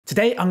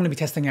Today, I'm going to be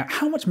testing out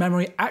how much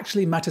memory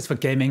actually matters for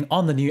gaming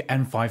on the new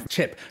M5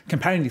 chip,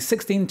 comparing the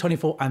 16,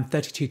 24, and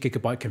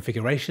 32GB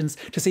configurations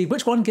to see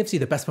which one gives you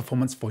the best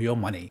performance for your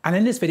money. And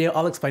in this video,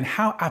 I'll explain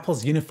how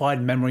Apple's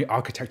unified memory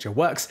architecture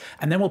works,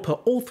 and then we'll put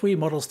all three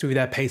models through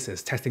their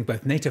paces, testing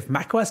both native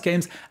macOS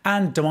games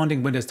and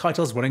demanding Windows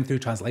titles running through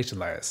translation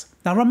layers.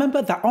 Now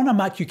remember that on a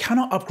Mac, you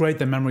cannot upgrade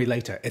the memory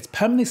later. It's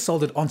permanently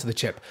soldered onto the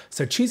chip,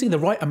 so choosing the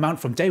right amount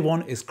from day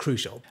one is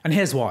crucial. And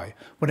here's why.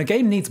 When a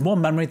game needs more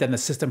memory than the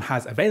system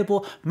has available,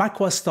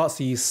 macOS starts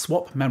to use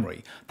swap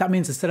memory. That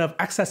means instead of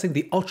accessing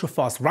the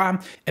ultra-fast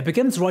RAM, it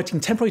begins writing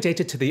temporary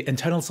data to the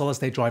internal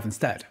solid-state drive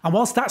instead. And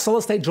whilst that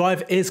solid-state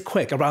drive is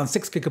quick, around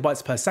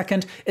 6GB per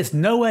second, it's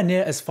nowhere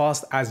near as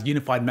fast as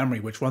unified memory,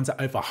 which runs at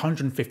over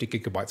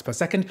 150GB per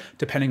second,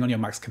 depending on your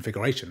Mac's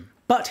configuration.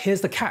 But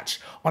here's the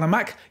catch. On a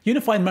Mac,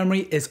 unified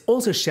memory is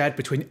also shared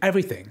between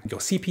everything, your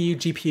CPU,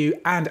 GPU,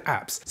 and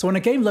apps. So when a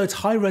game loads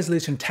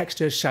high-resolution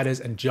textures, shadows,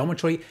 and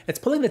geometry, it's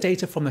pulling the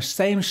data from the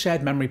same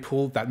shared memory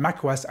pool that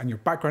macOS and your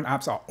background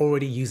apps are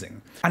already using.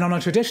 And on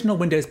a traditional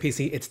Windows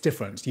PC, it's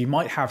different. You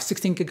might have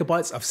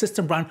 16GB of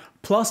system RAM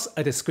plus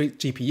a discrete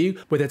GPU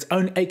with its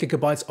own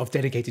 8GB of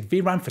dedicated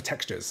VRAM for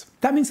textures.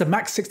 That means the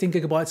Mac's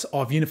 16GB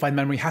of unified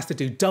memory has to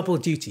do double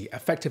duty,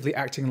 effectively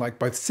acting like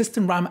both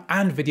system RAM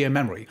and video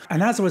memory.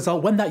 And as a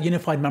result, when that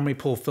unified memory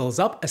pool fills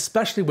up,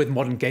 especially with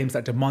modern games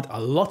that demand a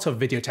lot of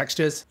video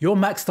textures, your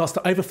Mac starts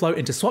to overflow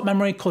into swap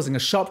memory, causing a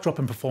sharp drop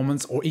in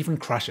performance or even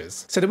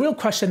crashes. So the real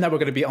question that we're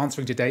going to be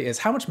answering today is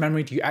how much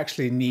memory do you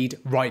actually need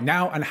right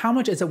now, and how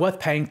much is it worth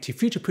paying to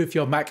future-proof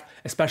your Mac,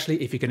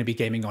 especially if you're going to be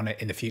gaming on it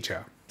in the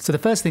future? So the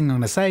first thing I'm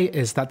going to say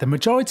is that the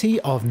majority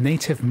of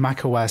native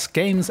macOS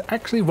games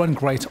actually run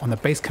great on the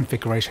base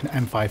configuration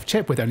M5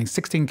 chip with only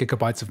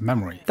 16GB of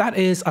memory. That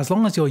is, as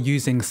long as you're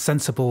using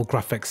sensible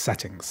graphics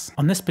settings.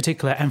 On this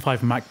particular M5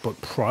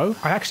 MacBook Pro,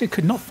 I actually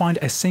could not find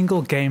a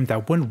single game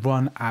that wouldn't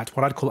run at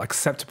what I'd call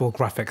acceptable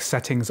graphics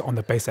settings on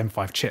the base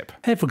M5 chip.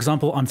 Here, for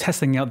example, I'm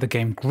testing out the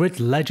game Grid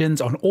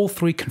Legends on all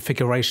three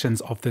configurations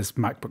of this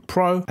MacBook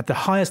Pro at the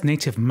highest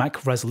native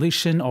Mac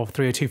resolution of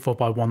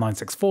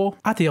 3024x1964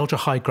 at the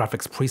ultra-high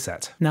graphics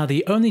preset. Now,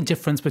 the only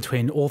difference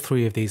between all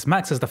three of these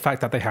Macs is the fact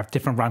that they have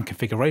different RAM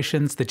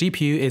configurations. The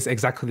GPU is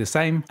exactly the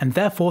same, and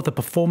therefore the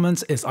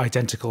performance is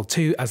identical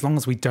too, as long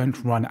as we don't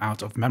run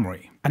out of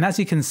memory. And as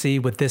you can see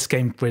with this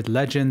game Grid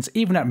Legends,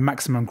 even at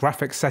maximum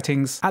graphics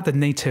settings, at the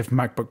native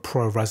MacBook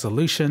Pro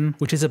resolution,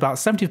 which is about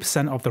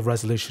 70% of the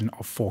resolution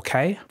of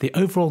 4K, the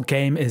overall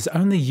game is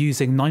only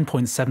using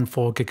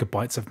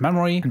 9.74GB of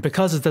memory, and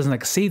because it doesn't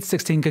exceed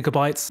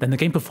 16GB, then the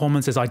game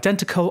performance is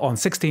identical on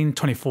 16,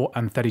 24,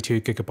 and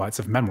 32GB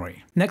of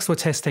memory. Next, we're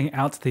testing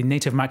out the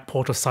native Mac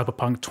port of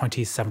Cyberpunk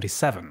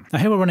 2077. Now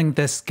here we're running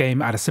this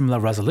game at a similar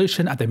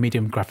resolution at the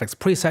medium graphics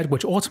preset,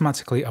 which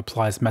automatically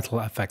applies Metal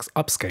FX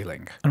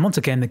upscaling. And once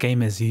again, the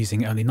game is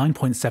using only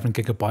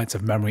 9.7GB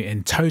of memory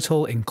in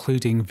total,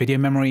 including video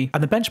memory,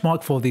 and the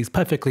benchmark for these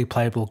perfectly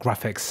playable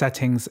graphics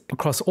settings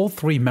across all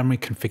three memory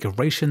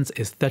configurations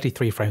is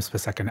 33 frames per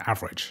second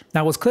average.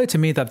 Now, it was clear to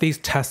me that these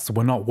tests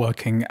were not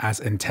working as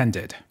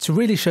intended. To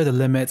really show the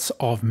limits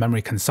of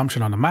memory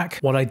consumption on a Mac,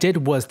 what I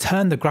did was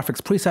turn the graphics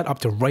preset up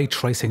to Ray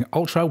Tracing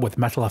Ultra with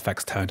Metal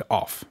FX turned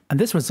off. And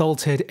this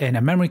resulted in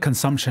a memory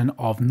consumption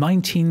of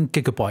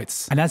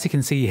 19GB. And as you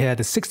can see here,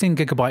 the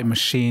 16GB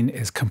machine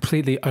is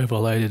completely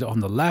overloaded on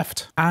the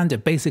left, and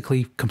it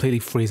basically completely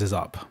freezes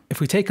up. If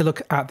we take a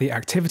look at the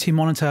activity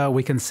monitor,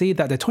 we can see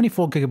that the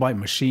 24GB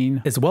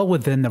machine is well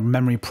within the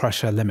memory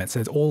pressure limits.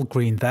 It's all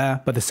green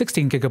there, but the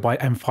 16GB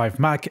M5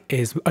 Mac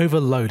is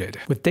overloaded,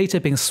 with data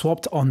being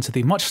swapped onto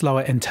the much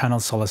slower internal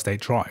solid-state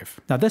drive.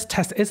 Now, this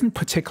test isn't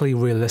particularly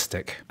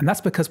realistic, and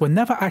that's because we're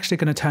never actually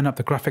going to turn up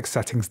the graphics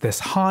settings this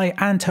high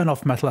and turn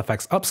off Metal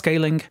FX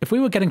upscaling. If we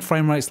were getting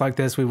frame rates like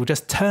this, we would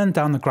just turn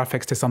down the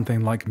graphics to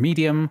something like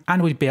medium,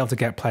 and we'd be able to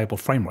get playable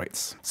frame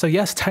rates. So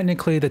yes,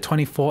 technically the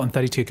 24 and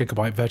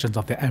 32GB versions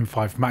of the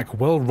M5 Mac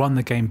will run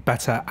the game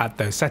better at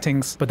those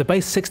settings, but the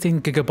base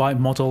 16GB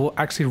model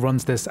actually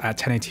runs this at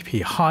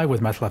 1080p high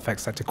with Metal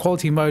FX set to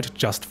quality mode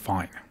just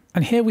fine.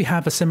 And here we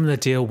have a similar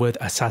deal with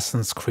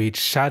Assassin's Creed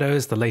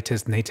Shadows, the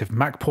latest native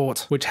Mac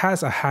port, which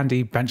has a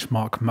handy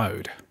benchmark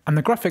mode. And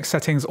the graphics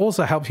settings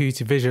also help you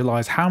to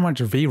visualize how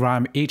much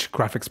VRAM each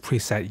graphics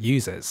preset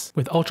uses,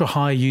 with Ultra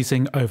High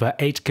using over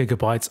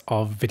 8GB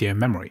of video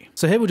memory.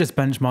 So here we're just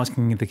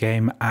benchmarking the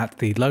game at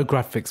the low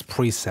graphics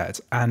preset,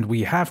 and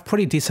we have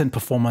pretty decent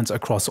performance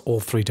across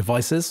all three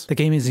devices. The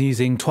game is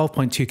using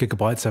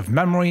 12.2GB of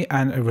memory,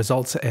 and it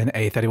results in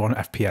a 31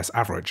 FPS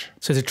average.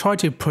 So to try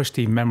to push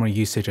the memory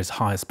usage as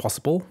high as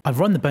possible, I've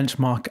run the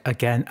benchmark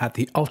again at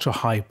the Ultra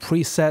High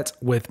preset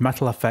with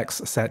Metal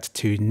FX set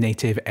to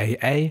native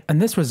AA,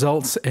 and this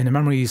results in a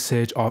memory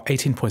usage of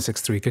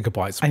 18.63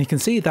 gigabytes. And you can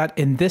see that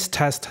in this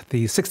test,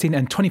 the 16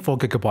 and 24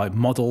 gigabyte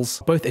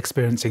models both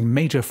experiencing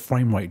major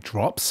frame rate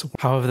drops.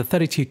 However, the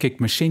 32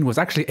 gig machine was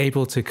actually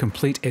able to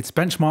complete its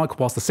benchmark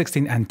whilst the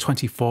 16 and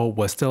 24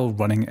 were still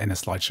running in a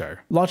slideshow,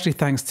 largely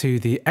thanks to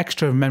the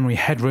extra memory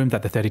headroom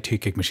that the 32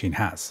 gig machine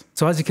has.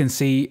 So as you can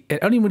see, it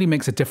only really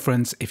makes a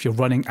difference if you're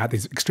running at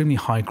these extremely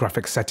high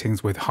graphics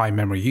settings with high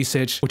memory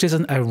usage, which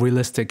isn't a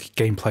realistic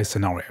gameplay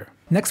scenario.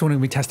 Next, we're going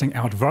to be testing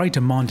out very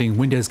demanding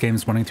Windows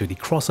games running through the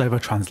crossover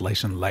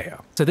translation layer.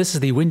 So this is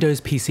the Windows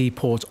PC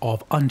port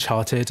of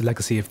Uncharted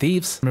Legacy of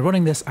Thieves. We're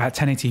running this at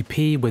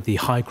 1080p with the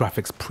high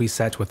graphics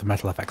preset with the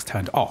metal effects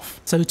turned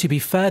off. So to be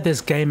fair,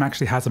 this game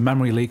actually has a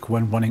memory leak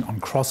when running on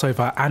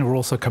crossover, and we're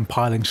also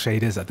compiling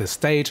shaders at this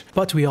stage,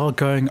 but we are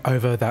going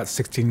over that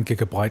 16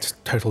 gigabyte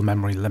total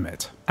memory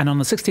limit. And on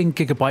the 16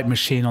 gigabyte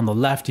machine on the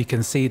left, you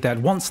can see that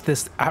once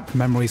this app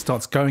memory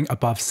starts going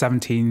above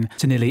 17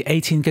 to nearly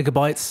 18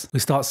 gigabytes, we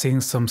start seeing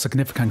some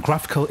significant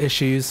graphical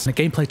issues, and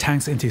the gameplay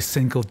tanks into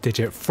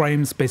single-digit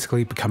frames,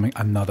 basically becoming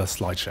another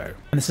slideshow.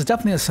 And this is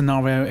definitely a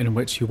scenario in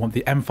which you want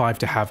the M5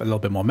 to have a little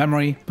bit more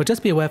memory, but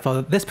just be aware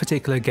for this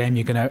particular game,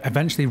 you're going to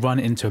eventually run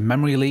into a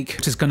memory leak,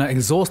 which is going to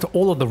exhaust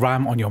all of the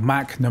RAM on your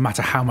Mac, no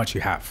matter how much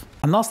you have.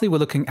 And lastly, we're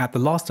looking at The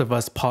Last of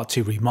Us Part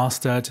II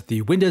Remastered,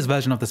 the Windows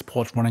version of this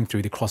port running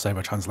through the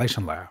crossover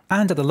translation layer.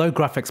 And at the low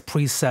graphics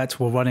preset,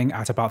 we're running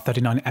at about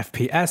 39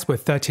 FPS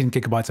with 13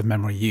 gigabytes of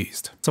memory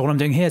used. So what I'm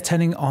doing here,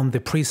 turning on the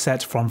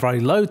preset from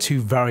very low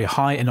to very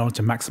high in order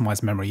to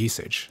maximize memory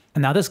usage.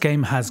 And now this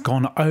game has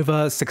gone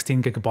over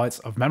 16 gigabytes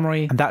of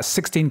memory, and that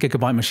 16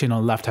 gigabyte machine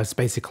on the left has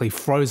basically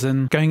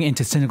frozen, going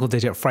into single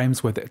digit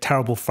frames with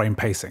terrible frame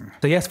pacing.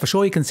 So yes, for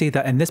sure you can see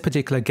that in this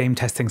particular game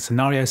testing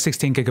scenario,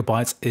 16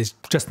 gigabytes is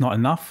just not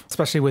enough,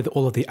 especially with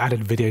all of the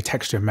added video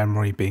texture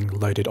memory being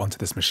loaded onto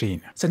this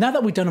machine. So now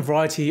that we've done a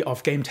variety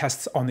of game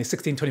tests on the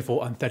 16,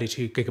 24 and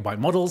 32 gigabyte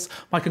models,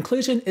 my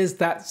conclusion is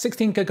that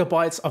 16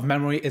 gigabytes of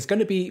memory is going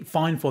to be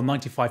fine for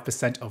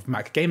 95% of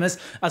Mac gamers,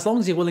 as long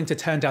as you're willing to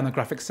turn down the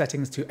graphics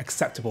settings to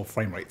acceptable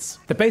frame rates.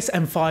 The base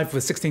M5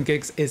 with 16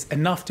 gigs is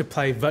enough to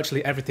play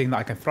virtually everything that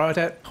I can throw at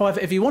it. However,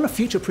 if you want to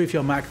future-proof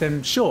your Mac,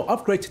 then sure,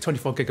 upgrade to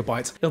 24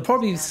 gigabytes. It'll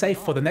probably be safe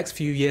for the next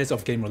few years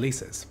of game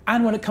releases.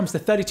 And when it comes to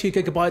 32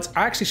 gigabytes,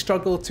 I actually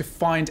struggle to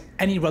find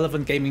any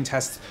relevant gaming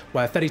tests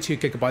where 32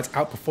 gigabytes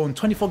outperform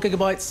 24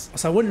 gigabytes,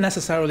 so I wouldn't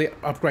necessarily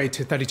upgrade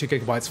to 32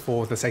 gigabytes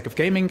for the sake of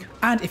gaming.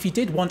 And if you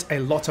did want a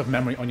lot of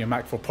memory on your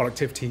Mac for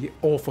productivity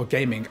or for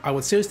gaming, I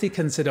would seriously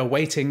consider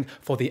waiting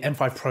for the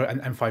M5 Pro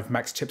and M5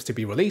 Max chips to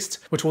be released,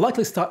 which will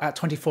likely start at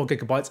 24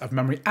 gigabytes of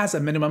memory as a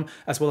minimum,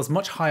 as well as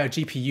much higher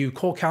GPU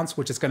core counts,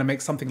 which is going to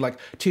make something like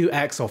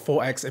 2x or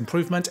 4x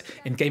improvement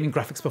in gaming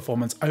graphics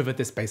performance over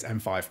this base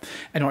M5.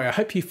 Anyway, I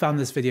hope you found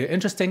this video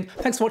interesting.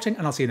 Thanks for watching,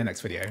 and I'll see you in the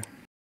next video.